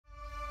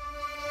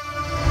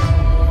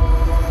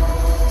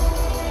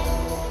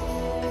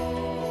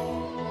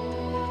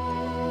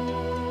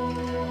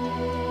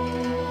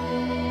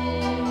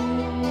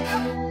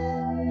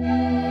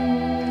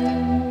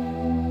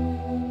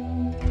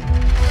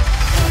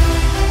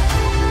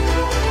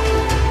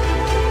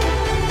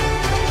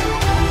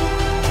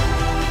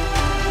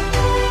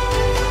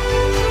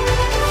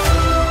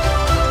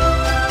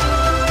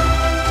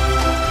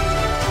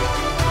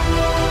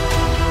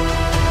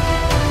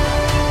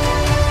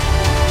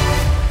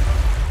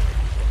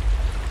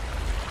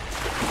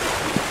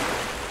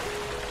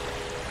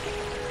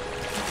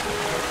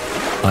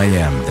I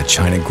am the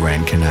China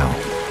Grand Canal.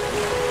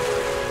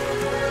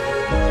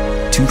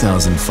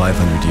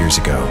 2,500 years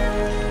ago,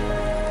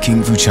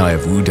 King Huaxia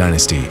of Wu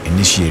Dynasty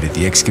initiated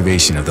the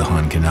excavation of the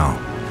Han Canal,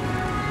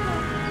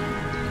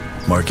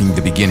 marking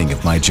the beginning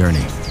of my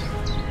journey.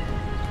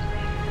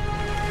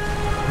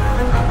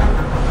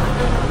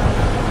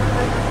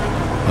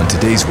 On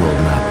today's world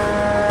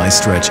map, I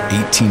stretch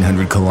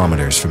 1,800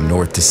 kilometers from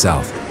north to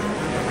south,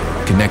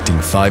 connecting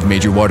 5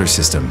 major water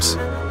systems,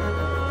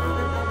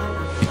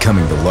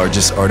 becoming the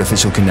largest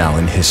artificial canal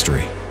in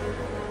history.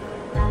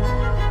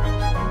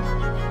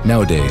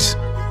 Nowadays,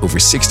 over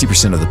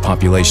 60% of the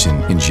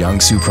population in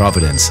Jiangsu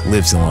province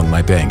lives along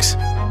my banks.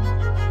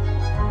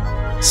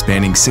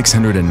 Spanning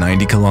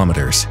 690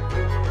 kilometers,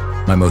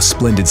 my most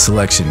splendid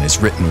selection is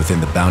written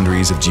within the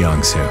boundaries of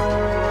Jiangsu.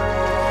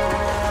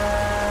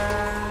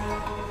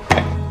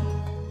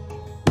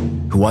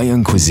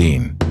 Hawaiian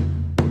cuisine,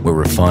 where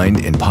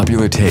refined and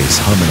popular tastes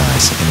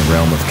harmonize in the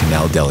realm of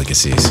canal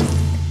delicacies.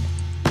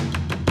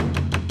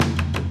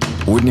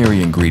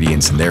 Ordinary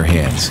ingredients in their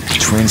hands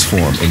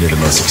transform into the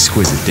most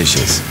exquisite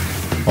dishes,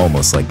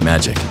 almost like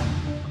magic.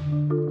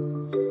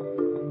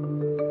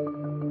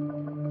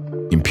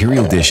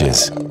 Imperial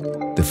dishes,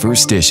 the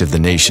first dish of the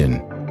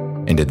nation,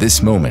 and at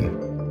this moment,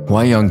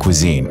 Hawaiian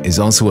cuisine is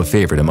also a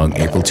favorite among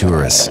April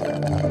tourists.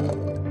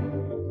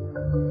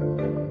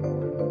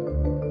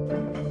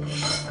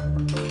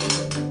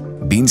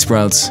 Bean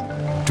sprouts,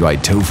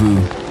 dried tofu,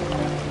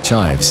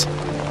 chives,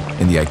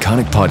 and the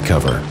iconic pot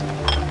cover.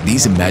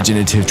 These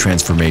imaginative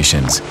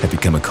transformations have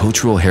become a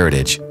cultural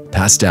heritage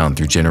passed down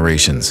through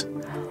generations.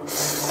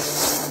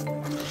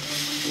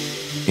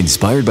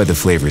 Inspired by the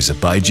flavors of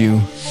baijiu,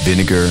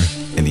 vinegar,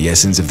 and the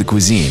essence of the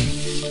cuisine,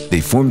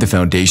 they form the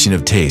foundation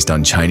of taste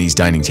on Chinese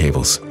dining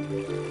tables.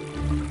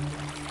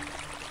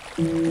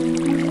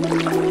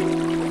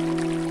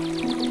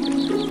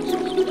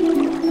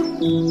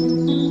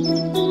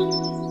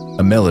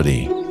 A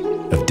melody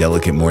of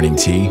delicate morning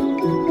tea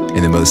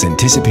and the most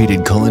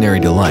anticipated culinary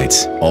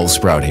delights all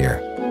sprout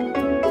here.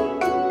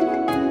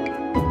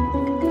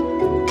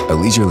 A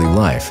leisurely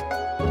life,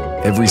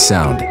 every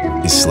sound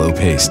is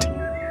slow-paced.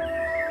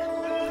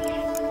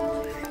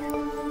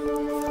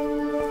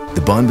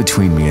 The bond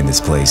between me and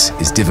this place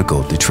is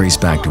difficult to trace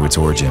back to its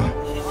origin.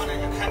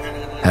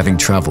 Having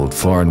traveled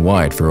far and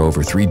wide for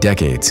over 3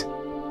 decades,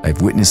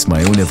 I've witnessed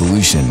my own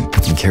evolution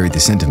and carried the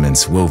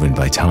sentiments woven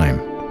by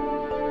time.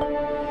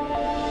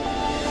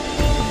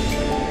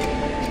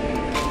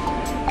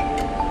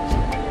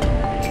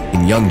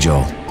 In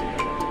Yangzhou,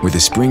 where the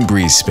spring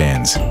breeze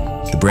spans,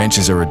 the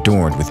branches are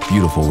adorned with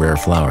beautiful rare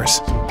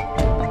flowers.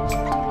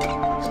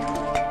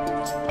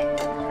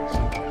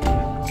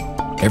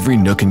 Every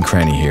nook and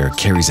cranny here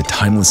carries a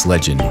timeless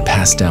legend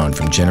passed down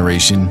from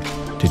generation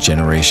to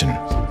generation.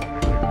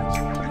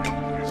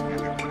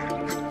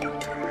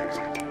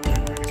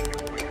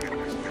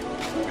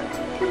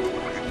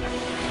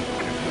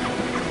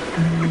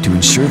 To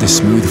ensure the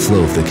smooth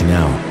flow of the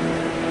canal,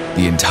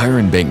 the entire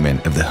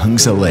embankment of the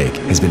Huaxia Lake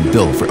has been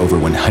built for over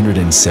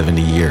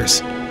 170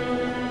 years.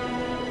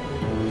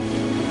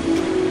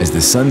 As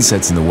the sun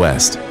sets in the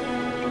west,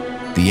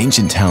 the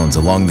ancient towns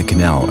along the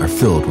canal are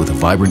filled with a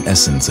vibrant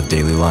essence of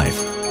daily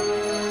life.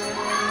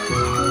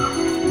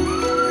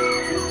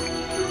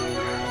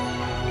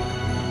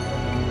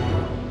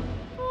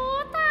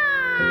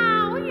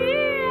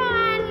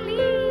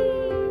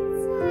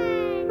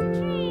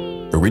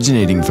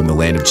 Originating from the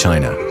land of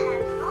China,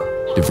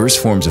 diverse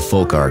forms of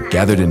folk art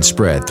gathered and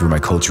spread through my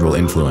cultural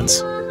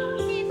influence.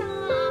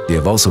 They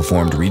have also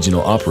formed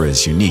regional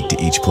operas unique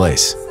to each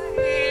place.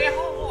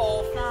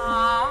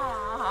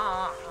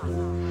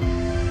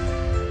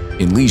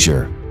 In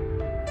leisure,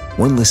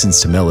 one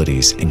listens to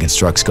melodies and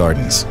constructs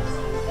gardens.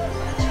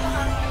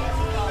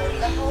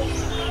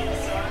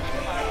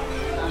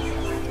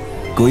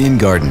 Goyan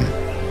Garden,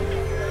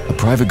 a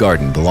private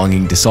garden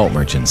belonging to salt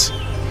merchants.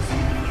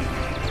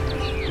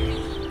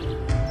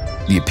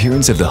 The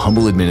appearance of the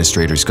humble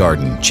administrator's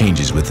garden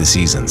changes with the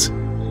seasons.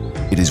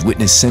 It has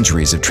witnessed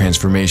centuries of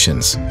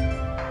transformations.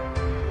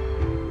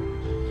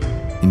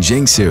 In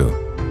Jiangsu,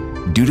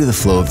 due to the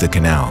flow of the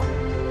canal,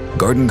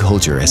 garden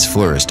culture has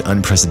flourished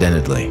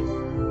unprecedentedly.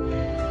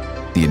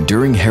 The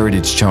enduring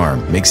heritage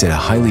charm makes it a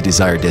highly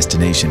desired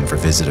destination for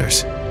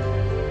visitors.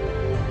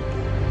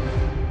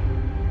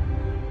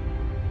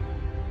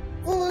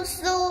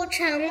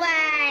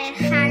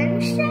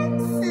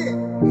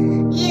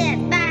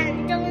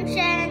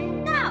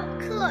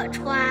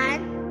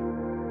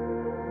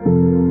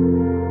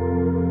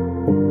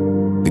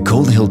 The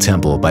Cold Hill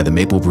Temple by the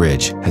Maple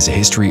Bridge has a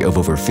history of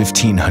over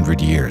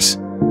 1,500 years.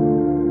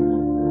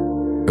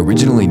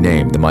 Originally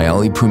named the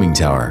Mayali Puming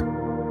Tower,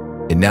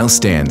 it now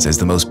stands as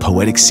the most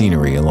poetic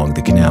scenery along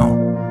the canal.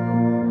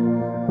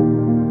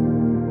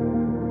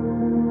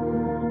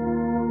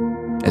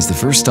 As the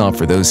first stop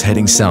for those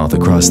heading south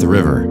across the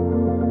river,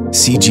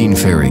 Xijin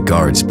Ferry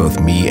guards both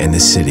me and the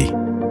city.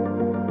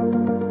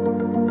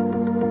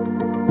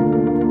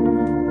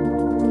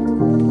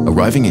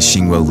 Arriving at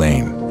Xingwo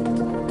Lane,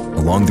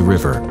 along the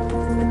river,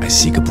 I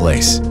seek a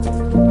place.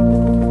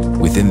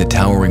 With Within the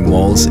towering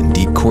walls and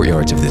deep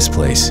courtyards of this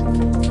place,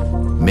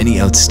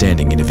 many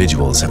outstanding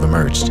individuals have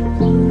emerged.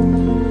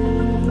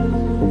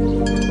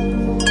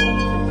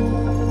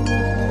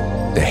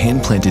 The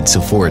hand-planted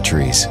sephora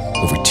trees,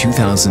 over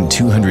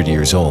 2,200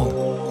 years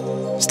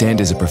old, stand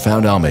as a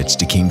profound homage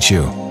to King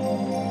Chu.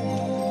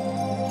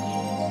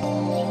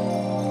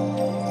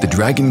 The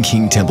Dragon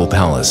King Temple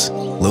Palace,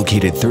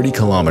 located 30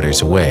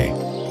 kilometers away,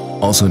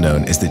 also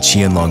known as the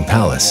Qianlong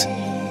Palace.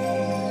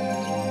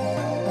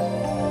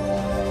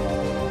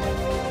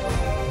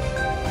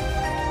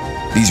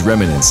 These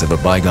remnants of a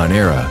bygone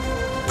era,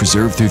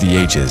 preserved through the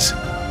ages,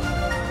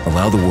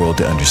 allow the world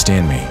to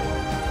understand me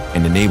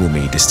and enable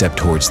me to step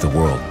towards the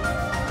world.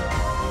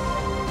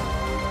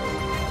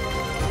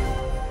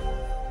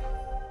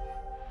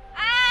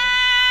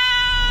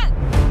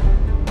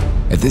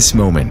 At this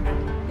moment,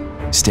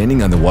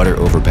 standing on the water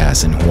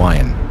overpass in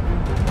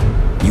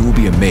Huaxia, you will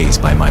be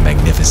amazed by my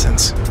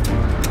magnificence.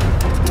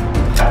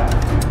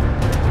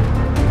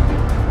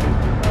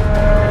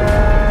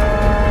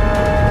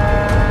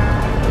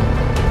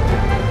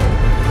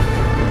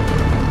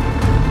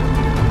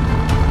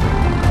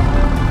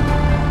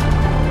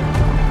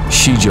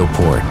 Shizhou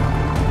Port,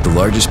 the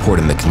largest port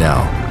in the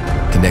canal,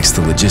 connects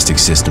the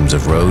logistics systems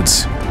of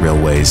roads,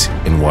 railways,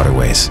 and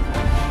waterways.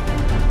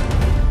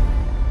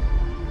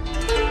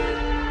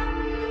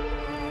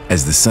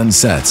 As the sun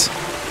sets,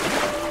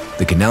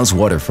 the canal's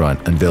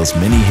waterfront unveils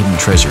many hidden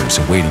treasures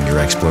awaiting your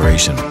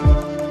exploration.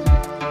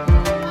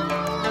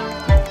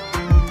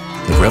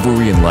 The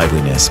revelry and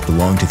liveliness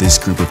belong to this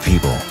group of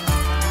people,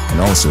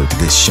 and also to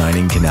this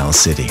shining canal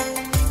city.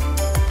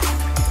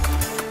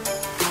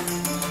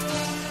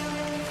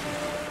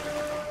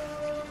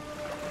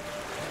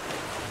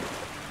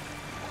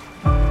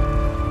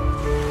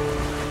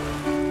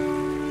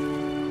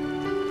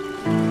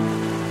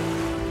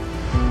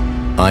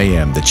 I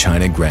am the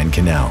China Grand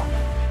Canal,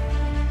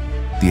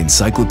 the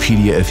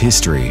encyclopedia of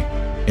history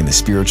and the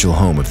spiritual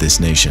home of this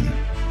nation.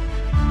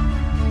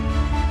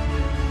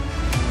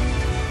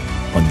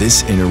 On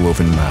this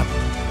interwoven map,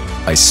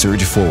 I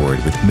surge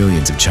forward with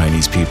millions of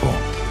Chinese people,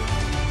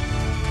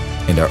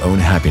 and our own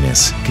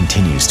happiness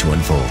continues to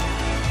unfold.